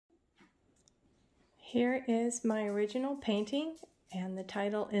Here is my original painting, and the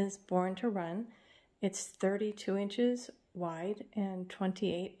title is Born to Run. It's 32 inches wide and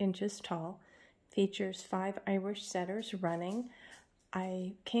 28 inches tall. Features 5 Irish setters running.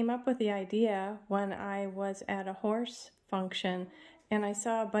 I came up with the idea when I was at a horse function and I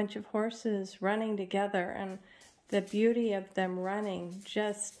saw a bunch of horses running together, and the beauty of them running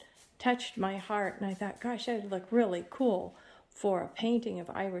just touched my heart, and I thought, gosh, that would look really cool for a painting of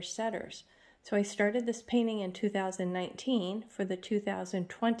Irish setters. So I started this painting in 2019 for the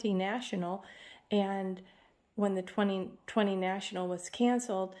 2020 National, and when the 2020 National was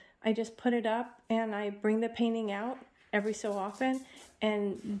canceled, I just put it up and I bring the painting out every so often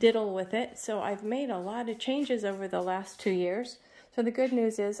and diddle with it. So I've made a lot of changes over the last 2 years. So the good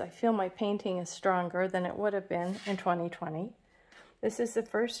news is I feel my painting is stronger than it would have been in 2020. This is the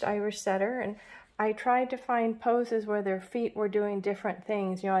first Irish setter, and I tried to find poses where their feet were doing different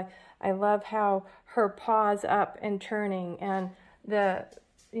things. You know, I love how her paws up and turning, and the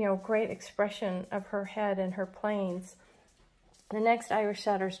great expression of her head and her planes. The next Irish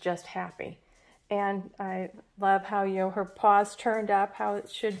setter's just happy, and I love how her paws turned up how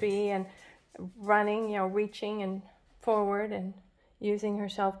it should be, and running, reaching and forward and using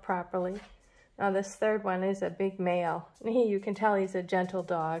herself properly. Now this third one is a big male. You can tell he's a gentle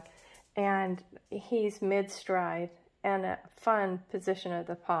dog, and he's mid-stride and a fun position of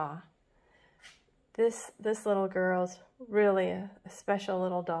the paw. This little girl's really a special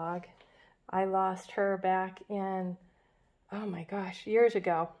little dog. I lost her back in, oh my gosh, years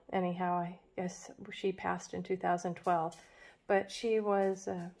ago. Anyhow, I guess she passed in 2012. But she was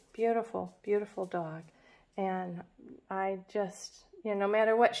a beautiful, beautiful dog. And I just, no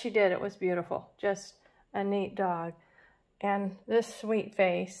matter what she did, it was beautiful. Just a neat dog. And this sweet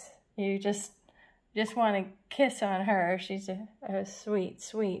face, you just want to kiss on her. She's a sweet,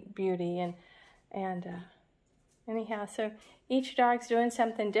 sweet beauty. And anyhow, so each dog's doing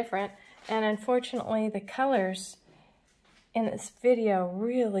something different. And unfortunately, the colors in this video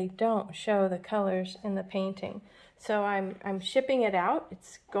really don't show the colors in the painting. So I'm shipping it out.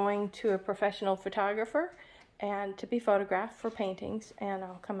 It's going to a professional photographer and to be photographed for paintings. And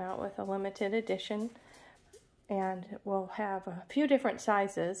I'll come out with a limited edition. And we'll have a few different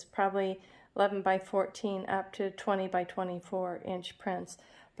sizes, probably 11 by 14 up to 20 by 24 inch prints.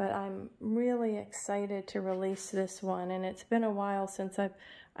 But I'm really excited to release this one, and it's been a while since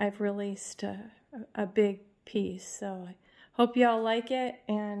I've released a big piece. So I hope you all like it,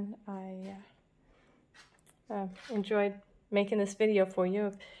 and I enjoyed making this video for you.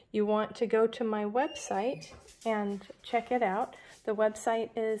 If you want to go to my website and check it out, the website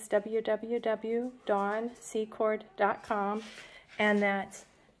is www.dawnsecord.com, and that's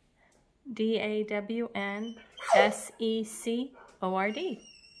DAWNSECORD.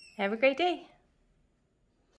 Have a great day.